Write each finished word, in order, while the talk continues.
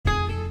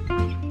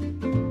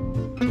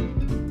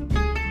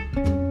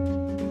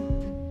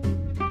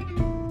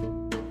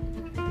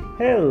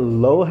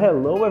Hello,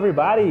 hello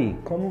everybody!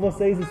 Como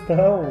vocês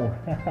estão?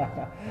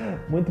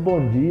 Muito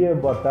bom dia,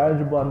 boa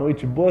tarde, boa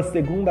noite, boa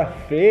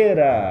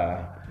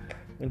segunda-feira!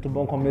 Muito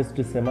bom começo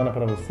de semana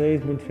para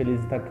vocês, muito feliz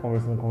de estar aqui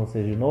conversando com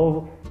vocês de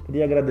novo.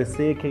 Queria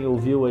agradecer quem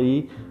ouviu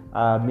aí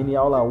a mini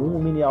aula 1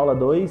 e mini aula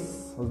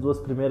 2, as duas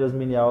primeiras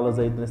mini aulas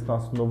aí nesse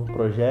nosso novo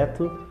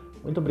projeto.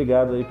 Muito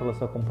obrigado aí pela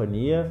sua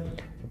companhia.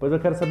 Depois eu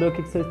quero saber o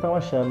que vocês estão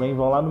achando, hein?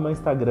 Vão lá no meu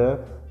Instagram,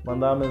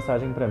 mandar uma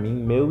mensagem para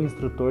mim, meu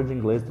instrutor de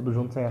inglês, tudo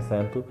junto sem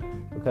acento.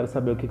 Eu quero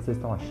saber o que vocês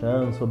estão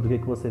achando, sobre o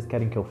que vocês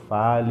querem que eu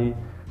fale.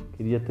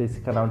 Queria ter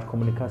esse canal de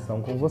comunicação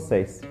com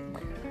vocês.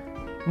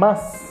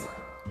 Mas,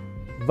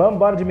 vamos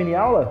embora de mini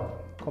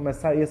aula?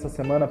 Começar aí essa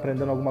semana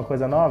aprendendo alguma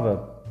coisa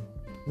nova?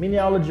 Mini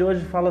aula de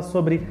hoje fala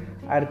sobre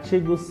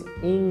artigos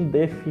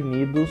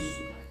indefinidos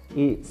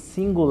e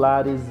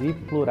singulares e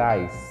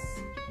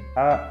plurais.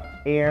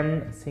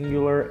 And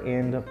singular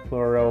and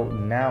plural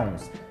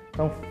nouns.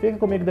 Então fica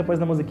comigo depois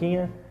da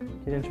musiquinha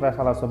que a gente vai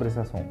falar sobre esse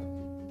assunto.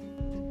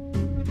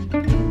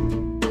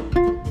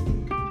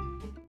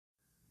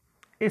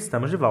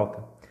 Estamos de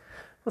volta.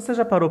 Você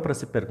já parou para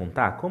se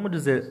perguntar como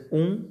dizer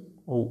um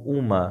ou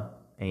uma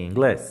em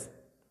inglês?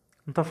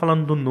 Não estou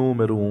falando do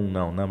número um,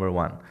 não, number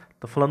one.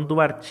 Estou falando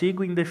do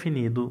artigo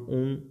indefinido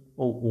um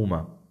ou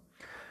uma.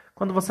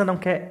 Quando você não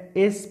quer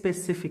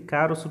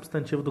especificar o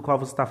substantivo do qual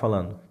você está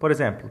falando. Por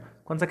exemplo,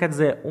 quando você quer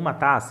dizer uma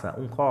taça,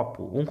 um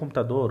copo, um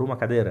computador, uma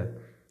cadeira,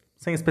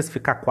 sem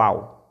especificar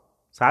qual,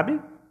 sabe?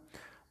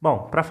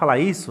 Bom, para falar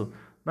isso,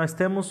 nós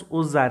temos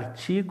os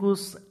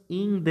artigos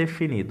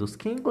indefinidos,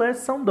 que em inglês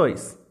são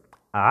dois.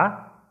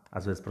 A,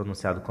 às vezes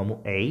pronunciado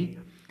como a,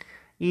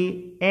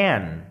 e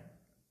an.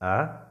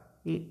 A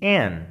e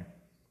an.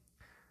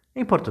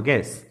 Em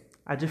português,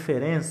 a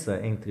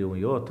diferença entre um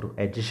e outro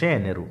é de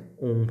gênero.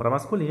 Um para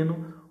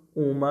masculino,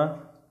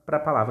 uma para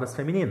palavras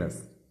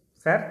femininas,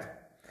 certo?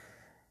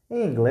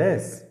 Em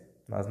inglês,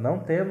 nós não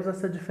temos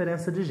essa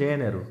diferença de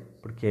gênero,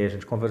 porque a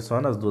gente conversou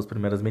nas duas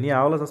primeiras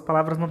mini-aulas, as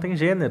palavras não têm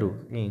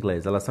gênero em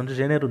inglês, elas são de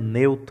gênero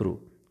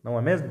neutro, não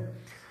é mesmo?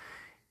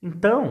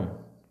 Então,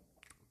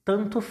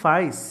 tanto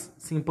faz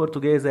se em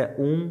português é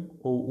um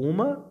ou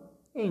uma,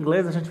 em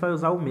inglês a gente vai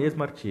usar o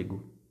mesmo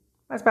artigo.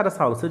 Mas espera,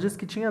 Saulo, você disse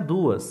que tinha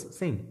duas.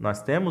 Sim,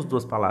 nós temos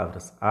duas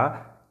palavras,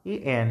 a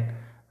e an,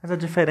 mas a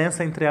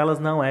diferença entre elas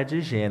não é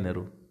de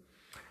gênero.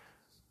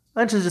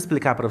 Antes de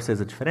explicar para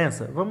vocês a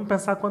diferença, vamos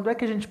pensar quando é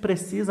que a gente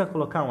precisa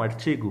colocar um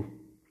artigo.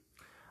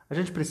 A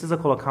gente precisa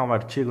colocar um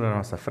artigo na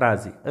nossa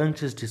frase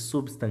antes de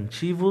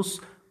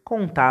substantivos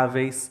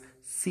contáveis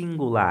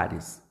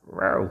singulares.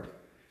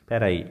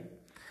 Espera aí.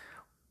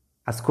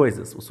 As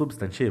coisas, os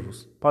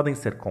substantivos, podem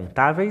ser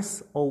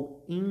contáveis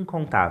ou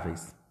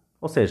incontáveis.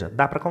 Ou seja,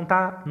 dá para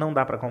contar, não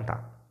dá para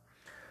contar.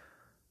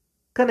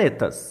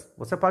 Canetas.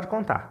 Você pode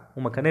contar.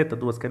 Uma caneta,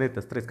 duas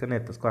canetas, três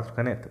canetas, quatro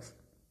canetas.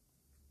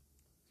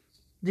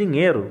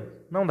 Dinheiro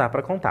não dá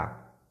para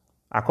contar.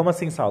 Ah, como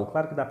assim, Saulo?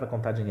 Claro que dá para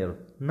contar dinheiro.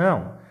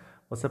 Não.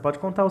 Você pode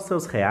contar os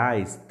seus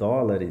reais,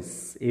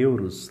 dólares,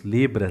 euros,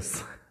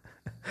 libras,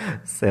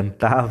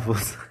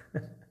 centavos.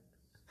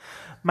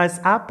 Mas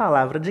a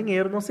palavra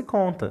dinheiro não se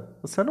conta.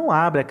 Você não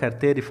abre a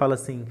carteira e fala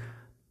assim: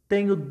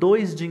 tenho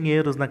 2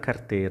 dinheiros na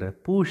carteira.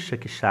 Puxa,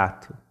 que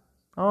chato.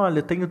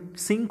 Olha, tenho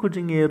 5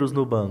 dinheiros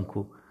no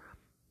banco.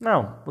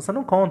 Não, você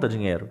não conta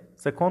dinheiro.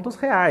 Você conta os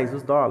reais,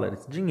 os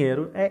dólares.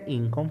 Dinheiro é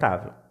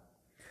incontável.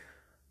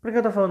 Por que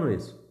eu estou falando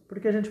isso?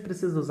 Porque a gente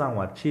precisa usar um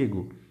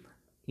artigo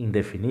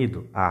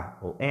indefinido, a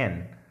ou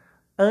an,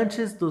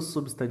 antes dos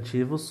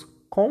substantivos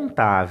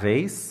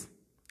contáveis,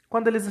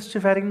 quando eles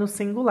estiverem no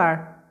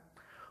singular.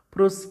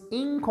 Para os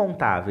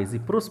incontáveis e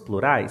para os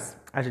plurais,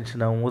 a gente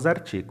não usa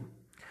artigo.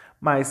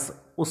 Mas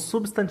os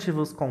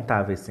substantivos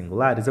contáveis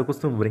singulares, eu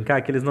costumo brincar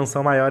que eles não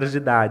são maiores de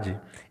idade.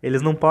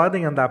 Eles não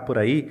podem andar por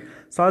aí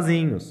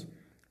sozinhos.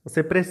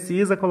 Você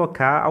precisa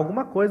colocar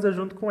alguma coisa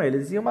junto com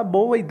eles. E uma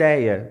boa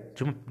ideia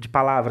de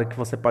palavra que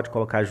você pode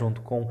colocar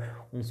junto com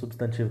um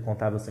substantivo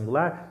contável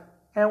singular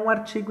é um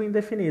artigo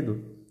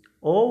indefinido.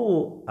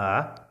 Ou o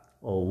a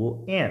ou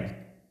o an.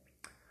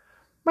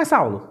 Mas,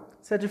 Saulo,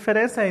 se a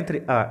diferença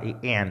entre a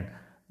e an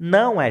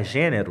não é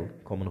gênero,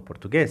 como no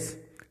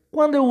português,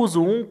 quando eu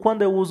uso um,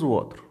 quando eu uso o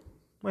outro?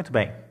 Muito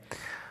bem.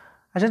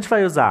 A gente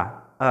vai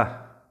usar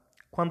a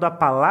quando a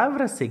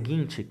palavra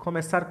seguinte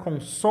começar com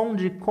som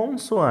de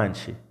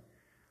consoante.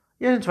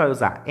 E a gente vai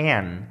usar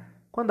an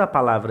quando a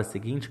palavra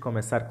seguinte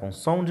começar com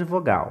som de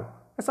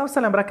vogal. É só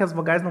você lembrar que as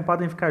vogais não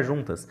podem ficar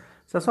juntas.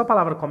 Se a sua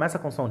palavra começa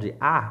com som de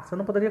A, você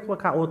não poderia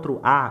colocar outro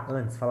A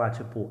antes, falar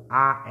tipo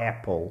a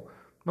apple.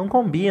 Não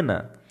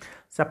combina.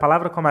 Se a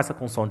palavra começa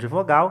com som de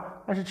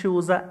vogal, a gente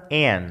usa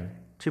an,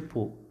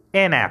 tipo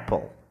an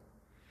apple.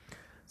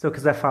 Se eu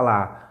quiser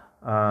falar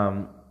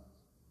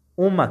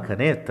uma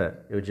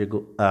caneta, eu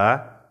digo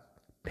a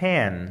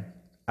pen,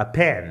 a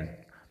pen.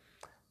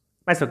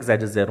 Mas se eu quiser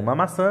dizer uma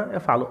maçã, eu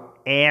falo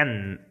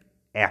an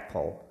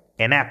apple,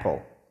 an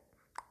apple.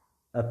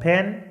 A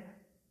pen,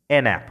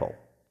 an apple.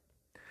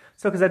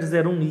 Se eu quiser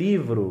dizer um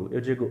livro,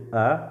 eu digo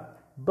a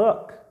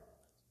book,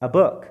 a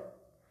book.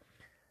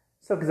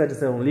 Se eu quiser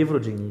dizer um livro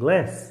de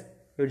inglês,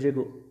 eu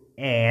digo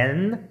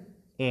an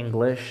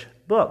English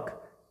book.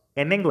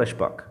 An English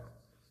book.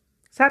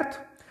 Certo?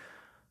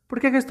 Por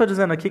que eu estou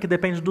dizendo aqui que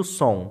depende do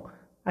som?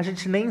 A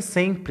gente nem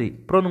sempre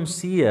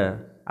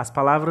pronuncia as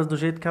palavras do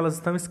jeito que elas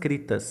estão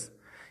escritas.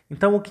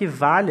 Então, o que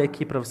vale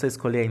aqui para você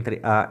escolher entre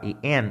a e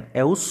an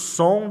é o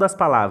som das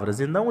palavras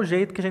e não o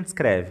jeito que a gente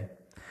escreve.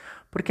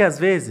 Porque, às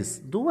vezes,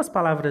 duas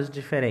palavras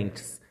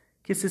diferentes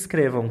que se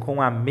escrevam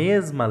com a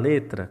mesma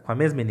letra, com a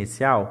mesma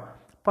inicial,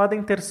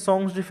 podem ter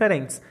sons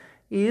diferentes.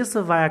 E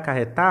isso vai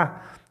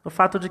acarretar o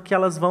fato de que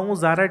elas vão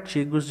usar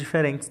artigos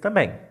diferentes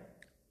também.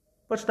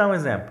 Vou te dar um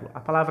exemplo. A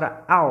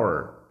palavra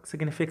hour, que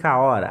significa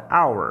hora,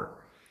 hour,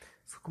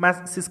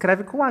 se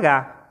escreve com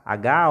H,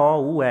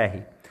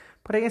 H-O-U-R.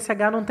 Porém, esse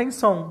H não tem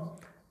som.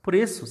 Por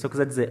isso, se eu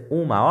quiser dizer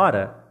uma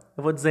hora,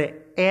 eu vou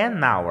dizer an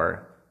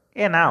hour.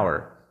 An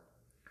hour.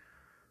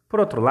 Por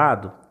outro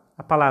lado,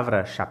 a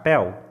palavra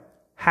chapéu,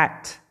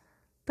 hat,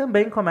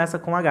 também começa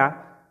com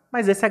H,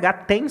 mas esse H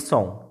tem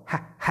som.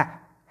 Ha,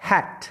 ha,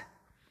 hat.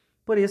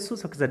 Por isso,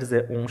 se eu quiser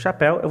dizer um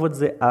chapéu, eu vou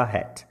dizer a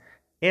hat.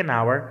 An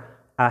hour,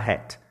 a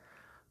hat.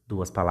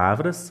 Duas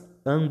palavras,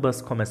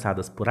 ambas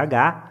começadas por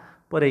H,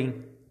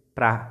 porém,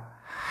 para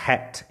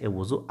hat eu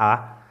uso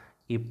a,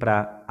 e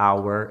para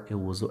hour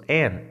eu uso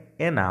an.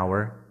 An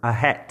hour, a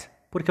hat.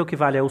 Porque o que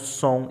vale é o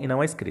som e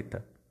não a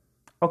escrita.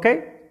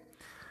 Ok?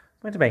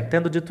 Muito bem.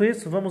 Tendo dito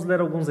isso, vamos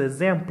ler alguns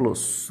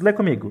exemplos. Lê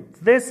comigo.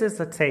 This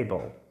is a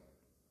table.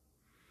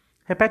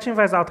 Repete em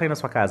voz alta aí na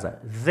sua casa.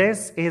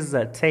 This is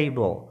a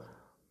table.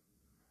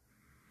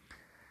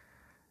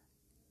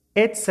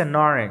 It's an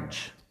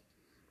orange.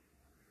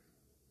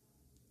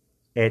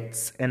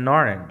 It's an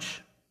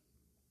orange.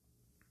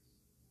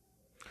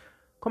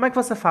 Como é que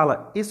você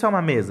fala? Isso é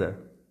uma mesa.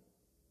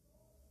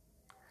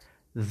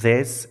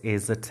 This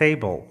is a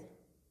table.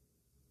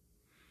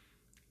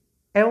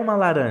 É uma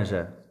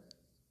laranja.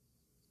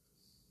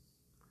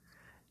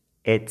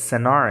 It's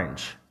an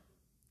orange.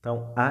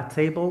 Então, a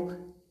table,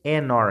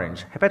 an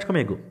orange. Repete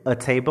comigo. A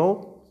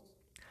table,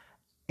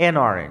 an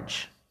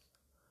orange.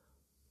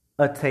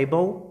 A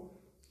table,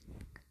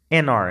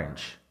 an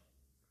orange.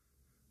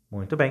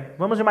 Muito bem.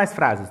 Vamos de mais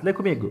frases. Lê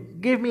comigo.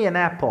 Give me an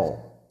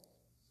apple.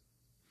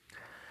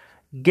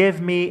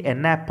 Give me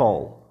an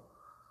apple.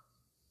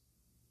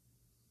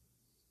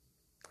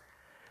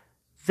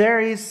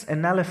 There is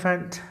an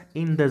elephant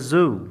in the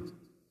zoo.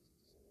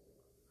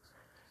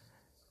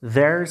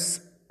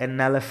 There's an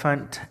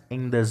elephant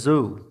in the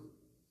zoo.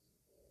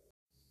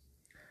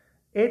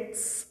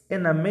 It's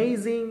an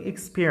amazing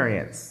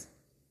experience.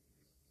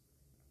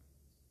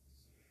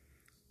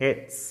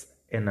 It's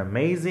an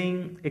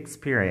amazing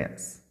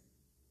experience.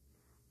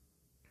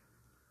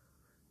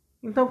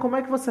 Então, como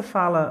é que você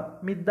fala,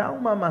 me dá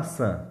uma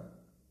maçã?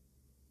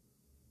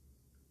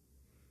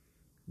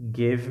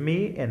 Give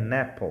me an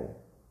apple.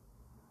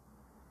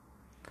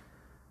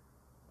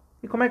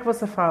 E como é que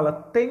você fala,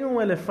 tem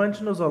um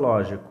elefante no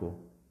zoológico?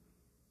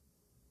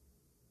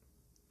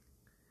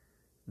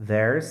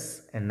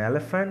 There's an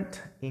elephant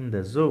in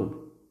the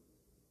zoo.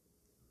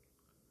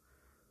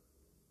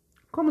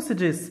 Como se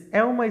diz,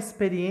 é uma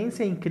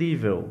experiência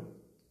incrível.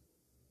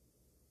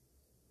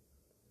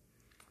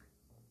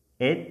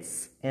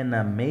 It's an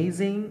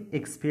amazing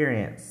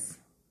experience.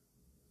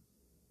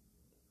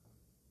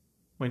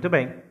 Muito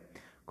bem.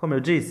 Como eu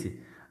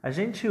disse, a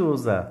gente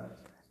usa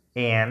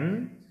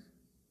an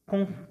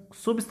com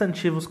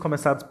substantivos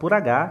começados por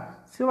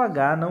H se o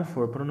H não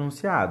for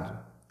pronunciado.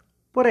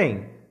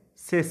 Porém,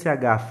 se esse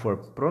H for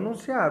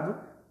pronunciado,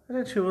 a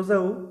gente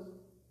usa o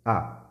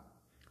A.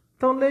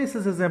 Então, leia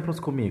esses exemplos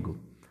comigo.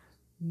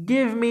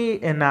 Give me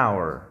an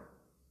hour.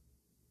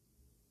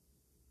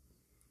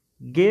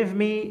 Give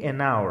me an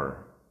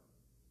hour.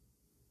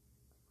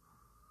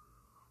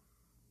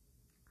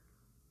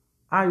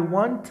 I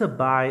want to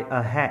buy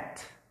a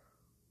hat.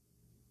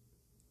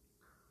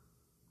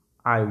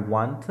 I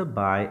want to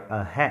buy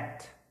a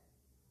hat.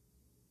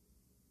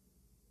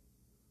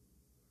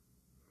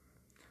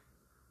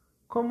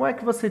 Como é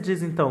que você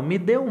diz então? Me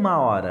dê uma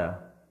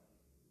hora.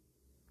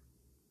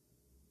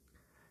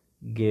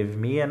 Give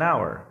me an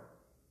hour.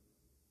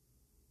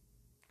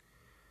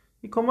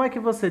 E como é que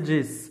você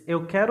diz?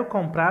 Eu quero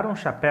comprar um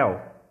chapéu.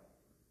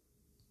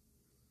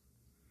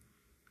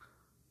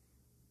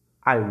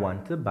 I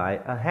want to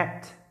buy a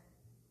hat.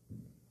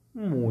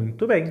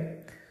 Muito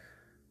bem.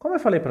 Como eu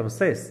falei para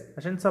vocês,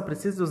 a gente só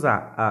precisa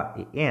usar a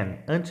e an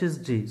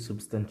antes de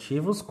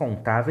substantivos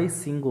contáveis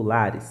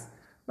singulares.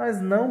 Nós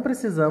não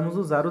precisamos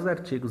usar os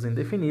artigos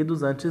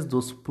indefinidos antes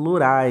dos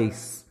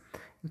plurais.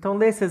 Então,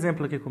 lê esse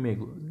exemplo aqui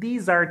comigo.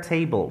 These are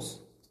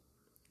tables.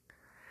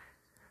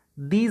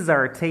 These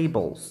are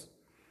tables.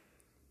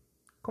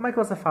 Como é que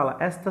você fala?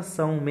 Estas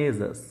são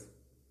mesas.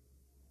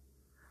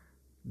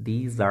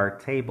 These are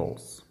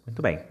tables.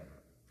 Muito bem.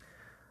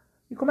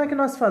 E como é que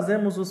nós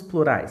fazemos os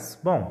plurais?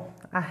 Bom,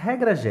 a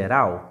regra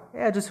geral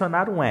é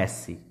adicionar um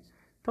S.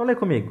 Então, lê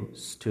comigo.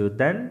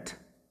 Student,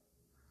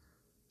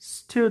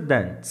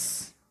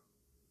 students.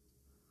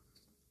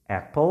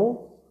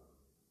 Apple,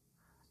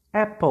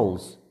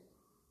 apples.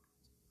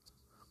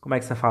 Como é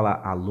que você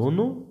fala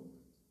aluno?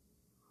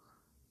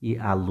 e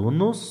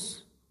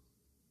alunos,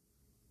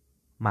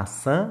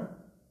 maçã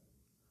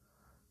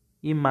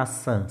e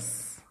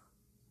maçãs.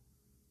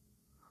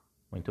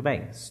 Muito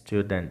bem.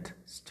 Student,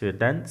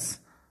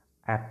 students,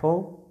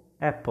 apple,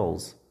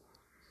 apples.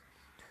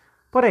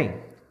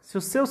 Porém, se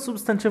o seu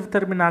substantivo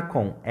terminar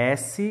com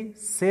S,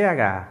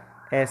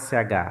 CH,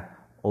 SH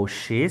ou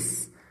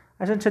X,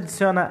 a gente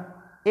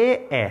adiciona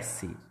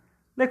ES.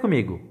 Lê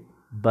comigo.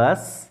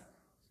 Bus,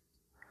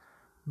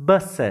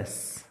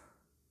 buses,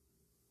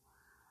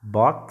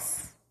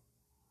 box,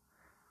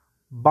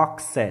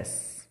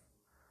 boxes.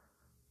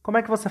 Como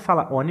é que você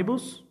fala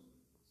ônibus?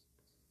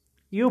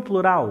 E o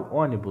plural,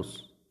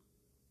 ônibus?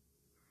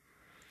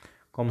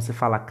 Como se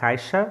fala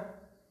caixa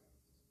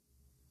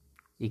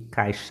e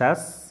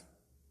caixas?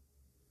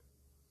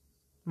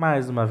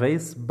 Mais uma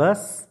vez,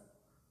 bus,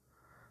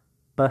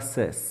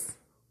 buses,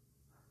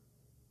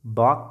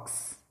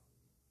 box,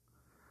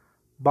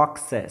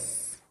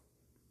 boxes.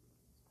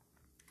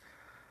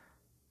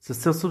 Se o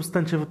seu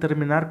substantivo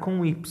terminar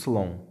com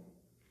Y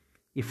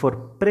e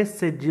for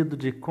precedido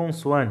de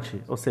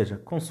consoante, ou seja,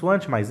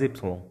 consoante mais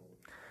Y,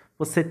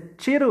 você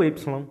tira o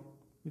Y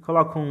e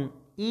coloca um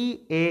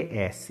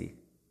IES.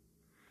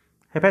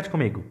 Repete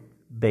comigo.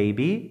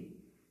 Baby,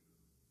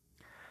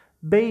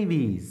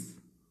 babies,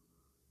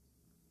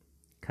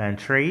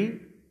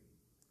 country,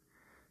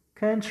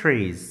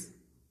 countries.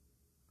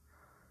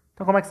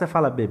 Então, como é que você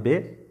fala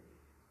bebê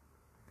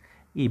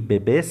e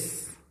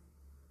bebês?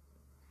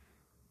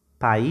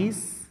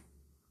 País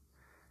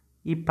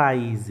e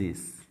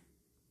países.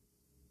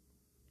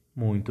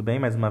 Muito bem,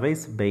 mais uma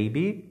vez.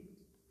 Baby,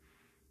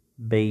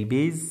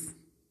 babies,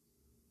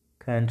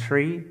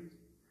 country,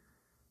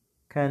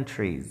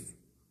 countries.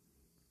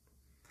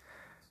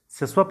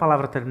 Se a sua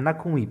palavra terminar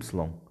com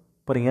Y,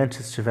 porém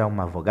antes tiver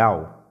uma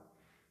vogal,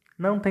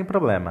 não tem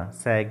problema,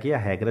 segue a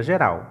regra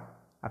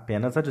geral.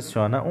 Apenas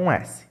adiciona um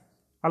S.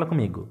 Fala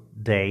comigo.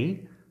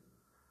 Day,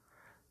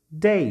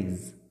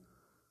 days.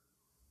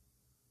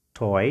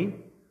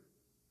 Toy,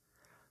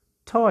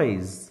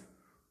 toys.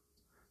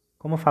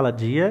 Como fala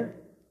dia?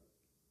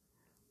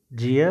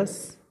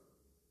 Dias.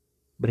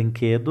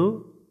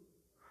 Brinquedo,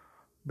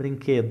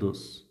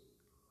 brinquedos.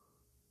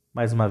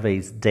 Mais uma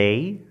vez.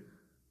 Day,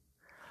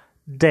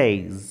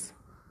 days.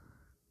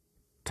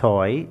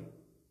 Toy,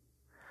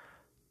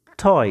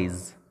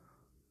 toys.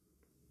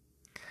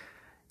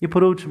 E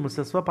por último,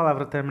 se a sua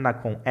palavra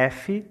terminar com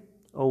F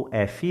ou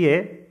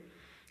FE,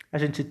 a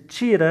gente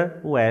tira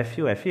o F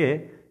e o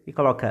FE e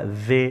coloca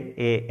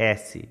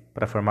VES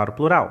para formar o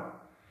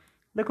plural.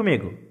 Lê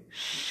comigo.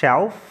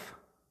 Shelf,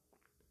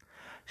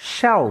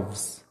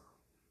 shelves.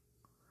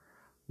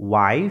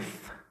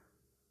 Wife,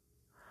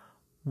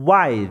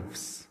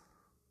 wives.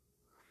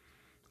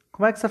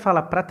 Como é que você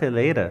fala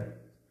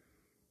prateleira?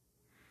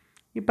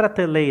 E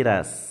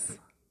prateleiras?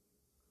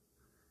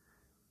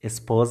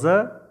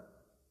 Esposa,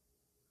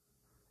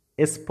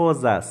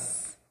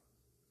 esposas.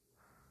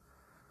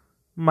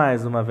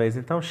 Mais uma vez,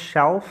 então,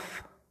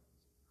 shelf,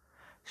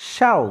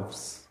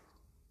 shelves.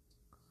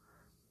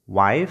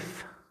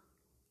 Wife,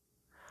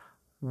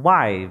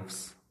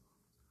 wives.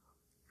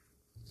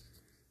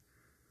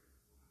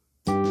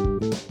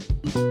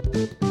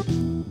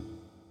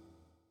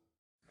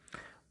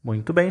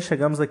 Muito bem,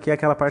 chegamos aqui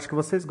àquela parte que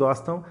vocês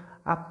gostam,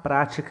 a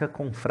prática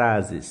com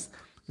frases.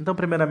 Então,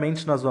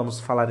 primeiramente, nós vamos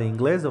falar em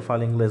inglês, eu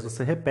falo em inglês,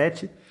 você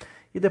repete,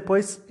 e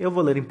depois eu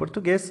vou ler em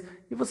português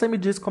e você me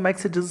diz como é que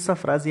se diz essa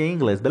frase em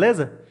inglês,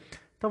 beleza?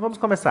 Então, vamos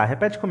começar.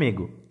 Repete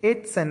comigo.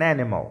 It's an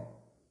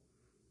animal.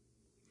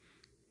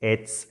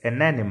 It's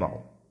an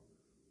animal.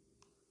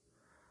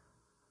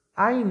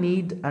 I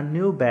need a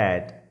new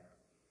bed.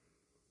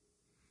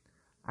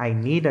 I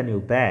need a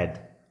new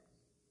bed.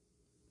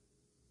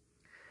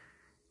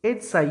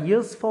 It's a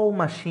useful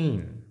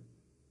machine.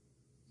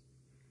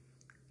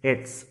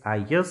 It's a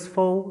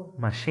useful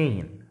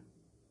machine.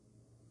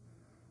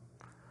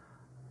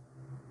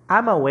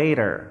 I'm a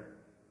waiter.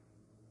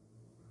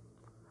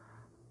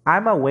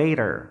 I'm a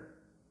waiter.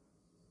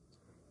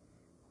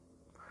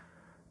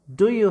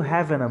 Do you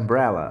have an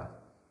umbrella?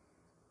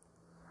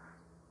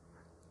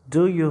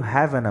 Do you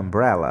have an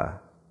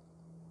umbrella?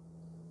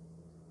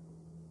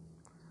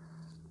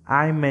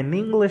 I'm an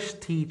English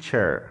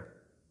teacher.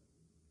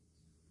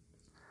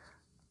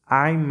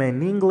 I'm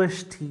an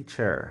English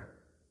teacher.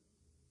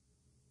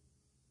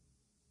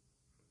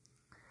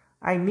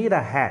 I need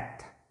a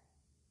hat.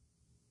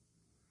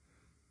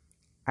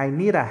 I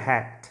need a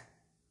hat.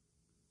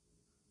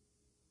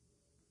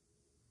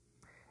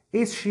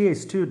 Is she a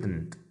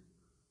student?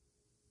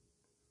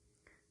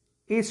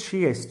 Is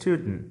she a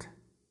student?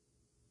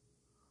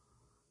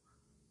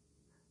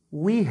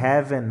 We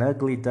have an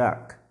ugly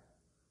duck.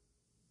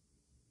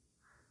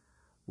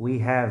 We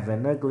have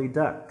an ugly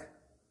duck.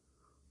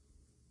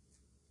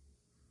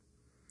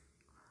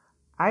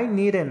 I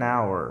need an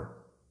hour.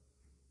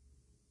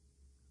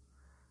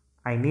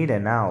 I need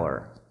an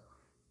hour.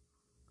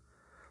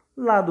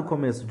 Lá do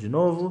começo de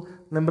novo,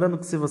 lembrando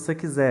que se você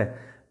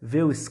quiser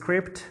ver o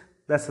script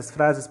dessas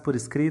frases por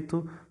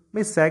escrito,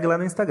 me segue lá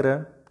no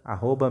Instagram,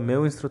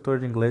 @meuinstrutor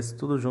de inglês,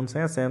 tudo junto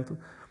sem acento,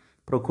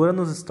 Procura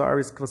nos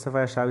stories que você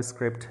vai achar o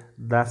script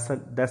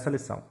dessa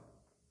lição.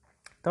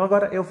 Então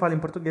agora eu falo em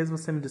português e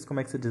você me diz como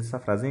é que se diz essa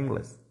frase em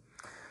inglês.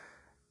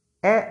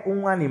 É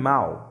um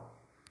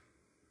animal.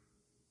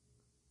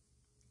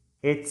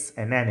 It's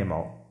an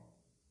animal.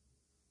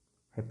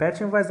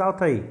 Repete em voz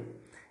alta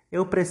aí.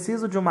 Eu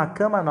preciso de uma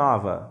cama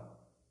nova.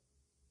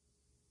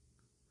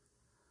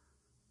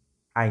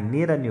 I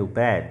need a new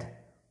bed.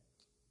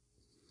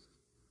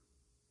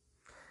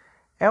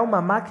 É uma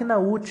máquina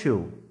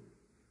útil.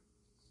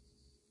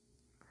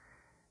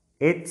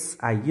 It's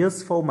a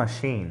useful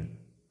machine.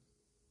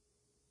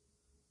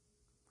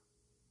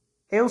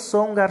 Eu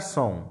sou um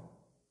garçom.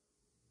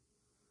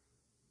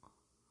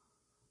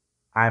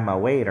 I'm a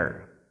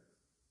waiter.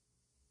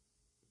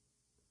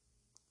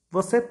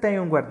 Você tem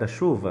um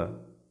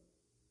guarda-chuva?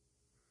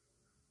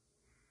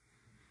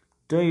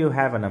 Do you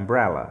have an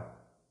umbrella?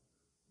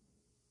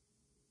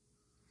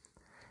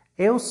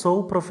 Eu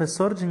sou o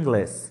professor de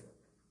inglês.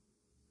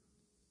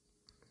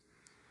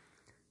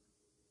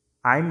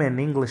 I'm an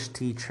English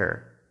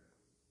teacher.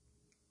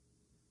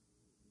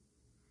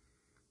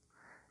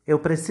 Eu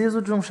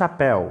preciso de um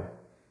chapéu.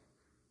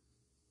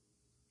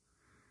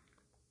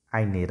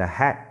 I need a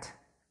hat.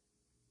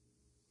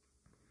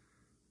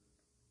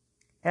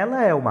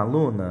 Ela é uma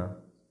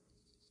aluna?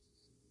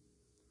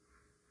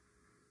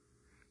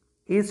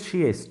 Is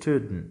she a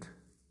student?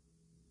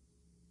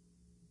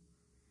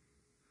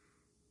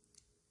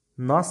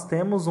 Nós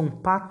temos um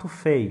pato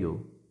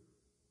feio.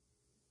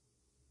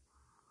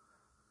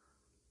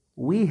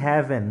 We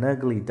have an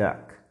ugly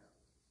duck.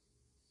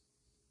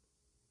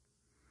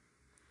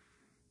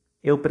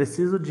 Eu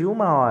preciso de 1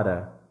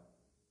 hora.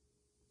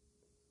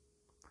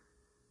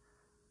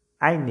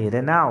 I need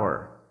an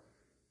hour.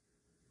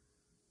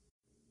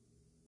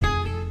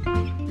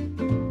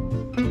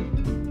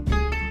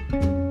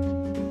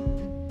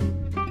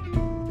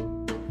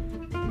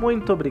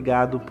 Muito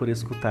obrigado por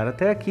escutar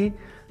até aqui.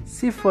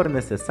 Se for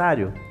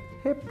necessário,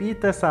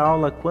 repita essa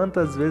aula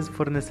quantas vezes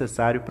for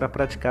necessário para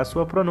praticar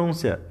sua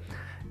pronúncia.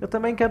 Eu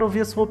também quero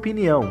ouvir a sua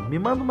opinião. Me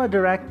manda uma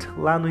direct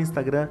lá no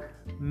Instagram,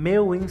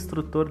 meu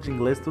instrutor de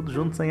inglês, tudo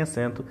junto sem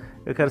acento.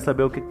 Eu quero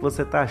saber o que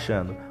você está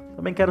achando.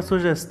 Também quero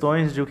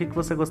sugestões de o que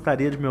você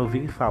gostaria de me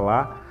ouvir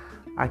falar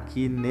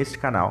aqui neste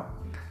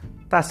canal.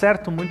 Tá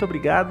certo? Muito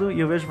obrigado e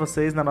eu vejo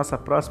vocês na nossa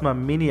próxima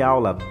mini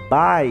aula.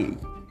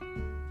 Bye!